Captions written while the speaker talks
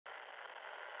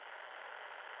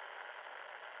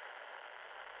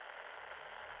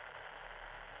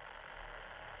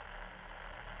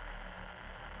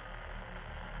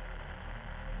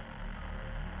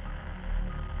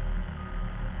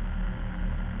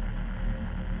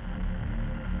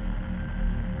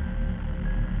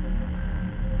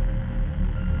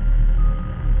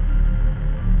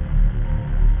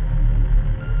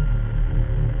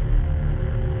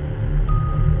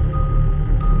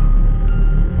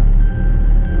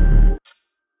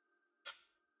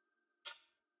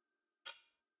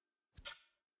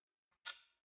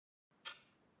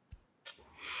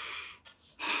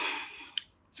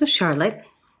So, Charlotte,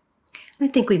 I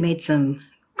think we made some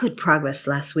good progress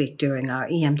last week during our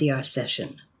EMDR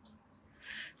session.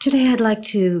 Today, I'd like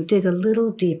to dig a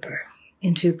little deeper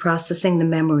into processing the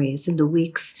memories in the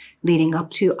weeks leading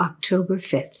up to October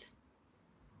 5th.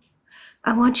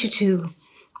 I want you to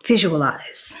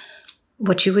visualize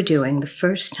what you were doing the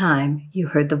first time you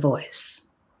heard the voice.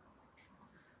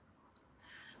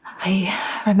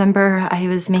 I remember I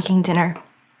was making dinner.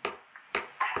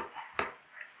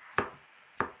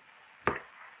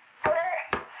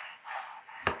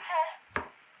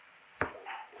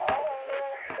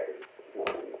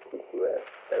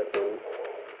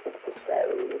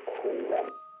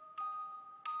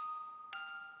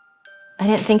 I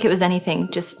didn't think it was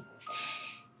anything, just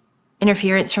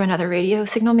interference from another radio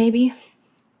signal, maybe.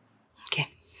 Okay.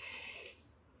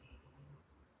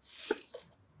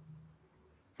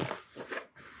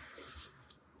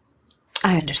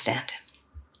 I understand.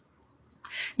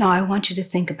 Now I want you to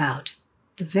think about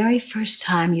the very first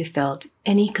time you felt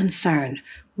any concern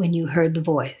when you heard the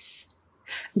voice.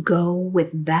 Go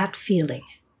with that feeling.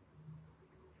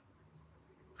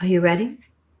 Are you ready?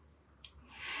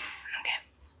 Okay.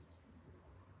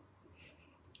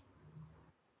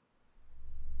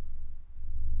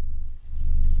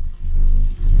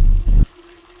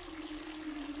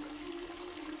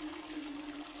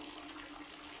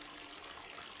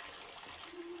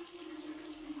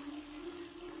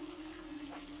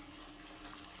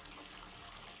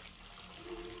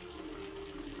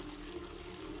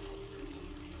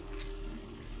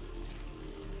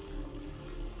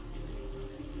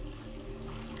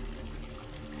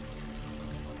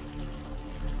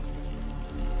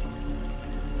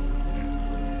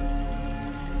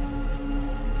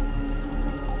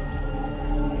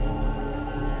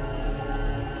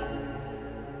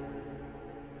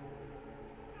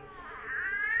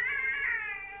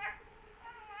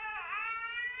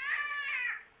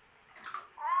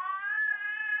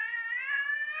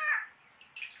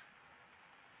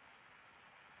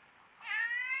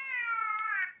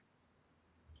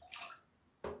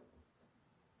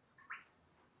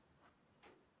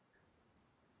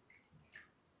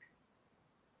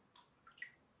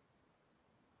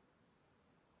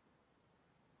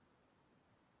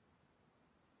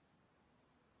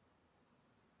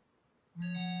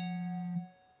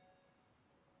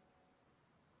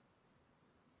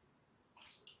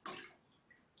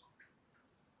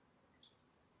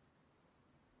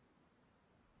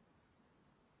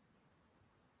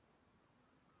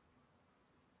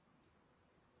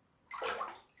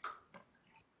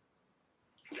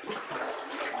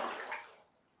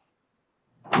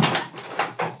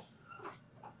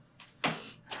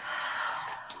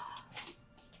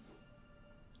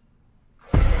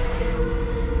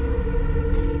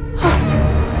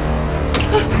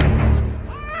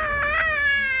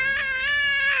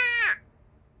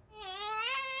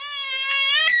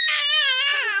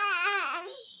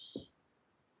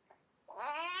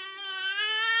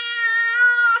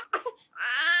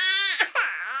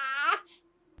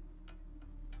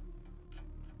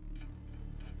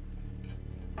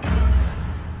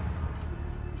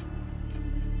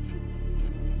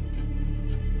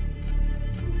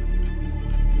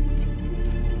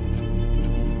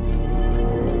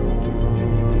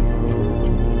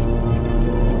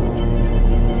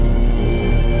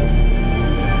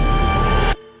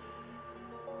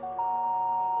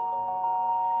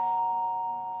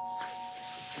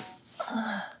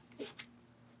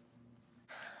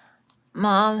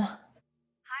 Mom. Hi,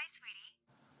 sweetie.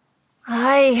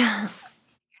 Hi. You're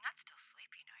not still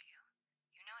sleeping, are you?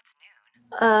 You know it's noon.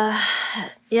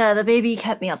 Yeah, the baby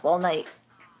kept me up all night. Oh,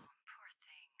 poor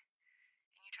thing.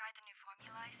 And you tried the new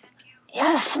formula I sent you?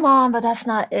 Yes, Mom, but that's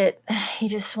not it. He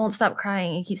just won't stop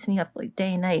crying. He keeps me up like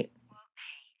day and night. Well,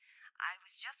 hey, I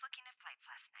was just looking at flights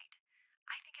last night.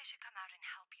 I think I should come out and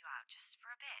help you out just for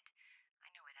a bit.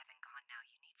 I know with Evan gone now,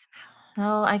 you need some help.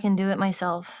 No, I can do it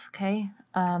myself, okay?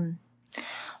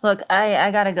 Look,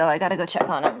 I gotta go. I gotta go check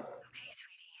on him. Okay,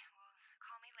 sweetie. Well,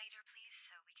 call me later, please,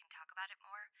 so we can talk about it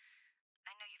more.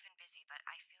 I know you've been busy, but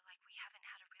I feel like we haven't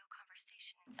had a real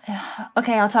conversation.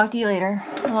 Okay, I'll talk to you later.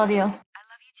 I love you. I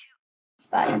love you too.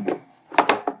 Bye.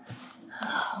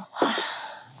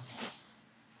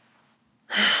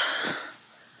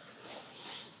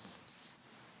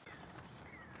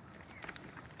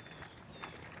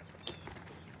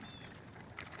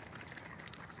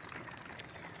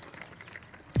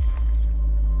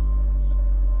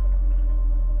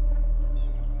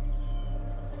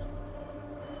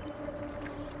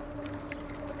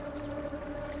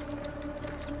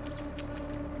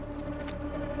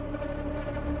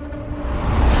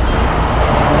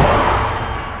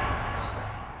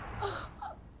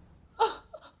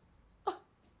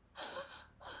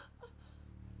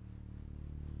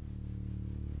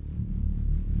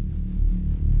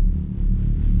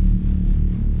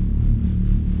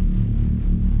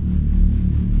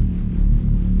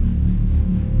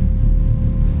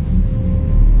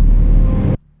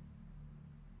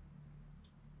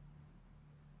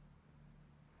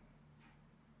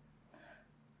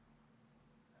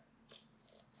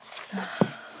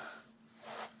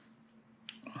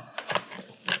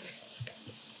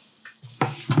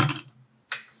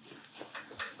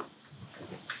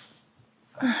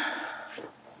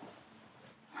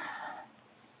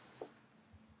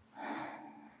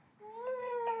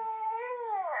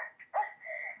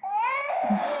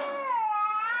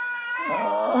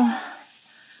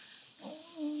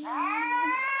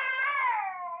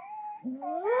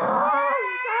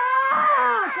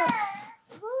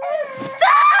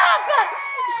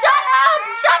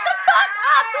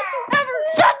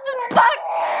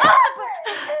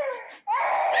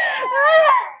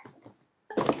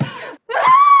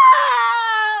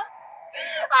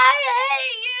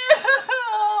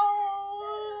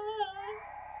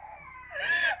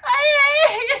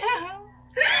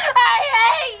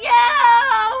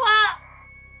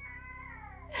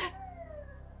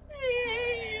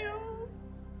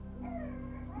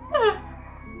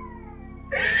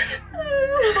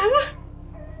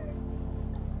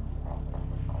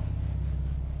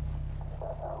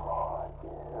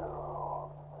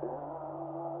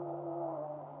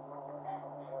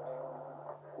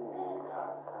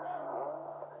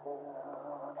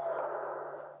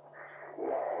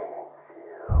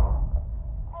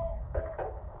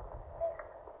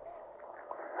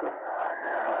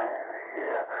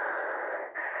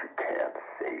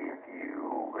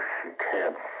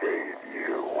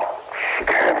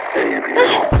 save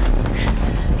you.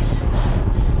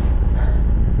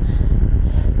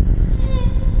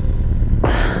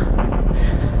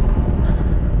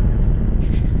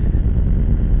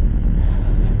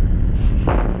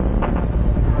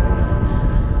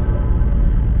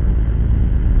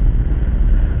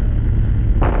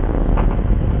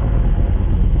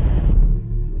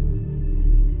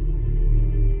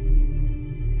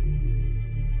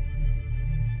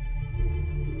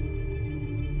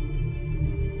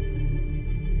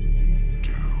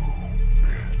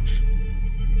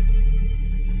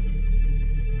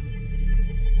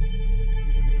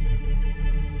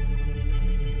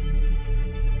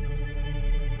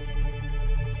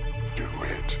 Do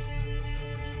it.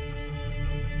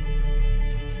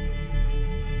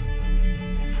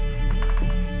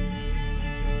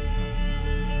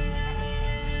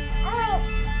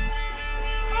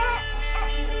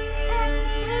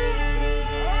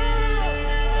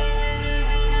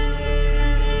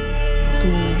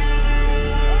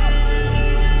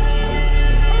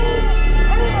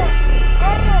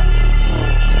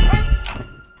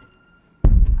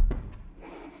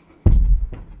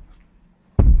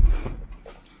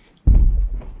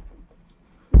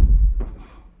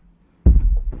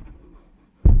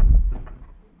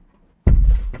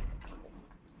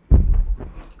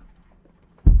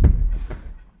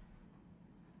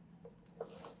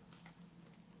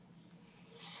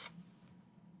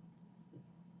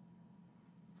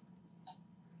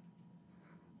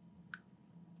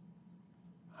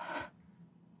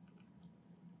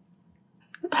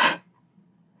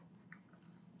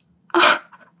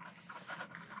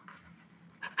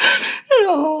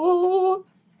 No.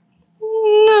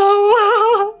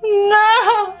 No.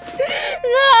 No.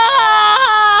 No.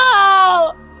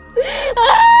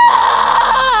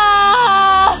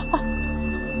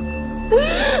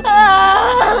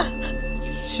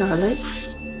 Charlotte,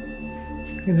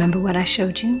 remember what I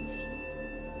showed you?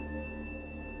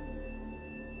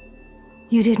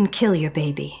 You didn't kill your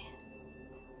baby.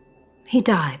 He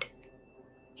died.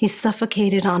 He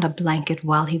suffocated on a blanket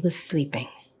while he was sleeping.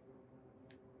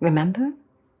 Remember?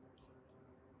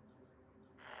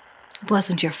 It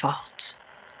wasn't your fault.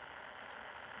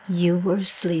 You were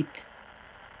asleep.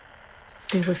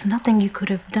 There was nothing you could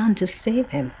have done to save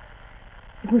him.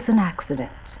 It was an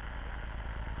accident.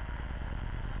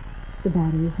 The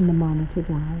batteries in the monitor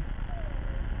died.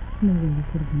 No way you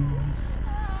could have known.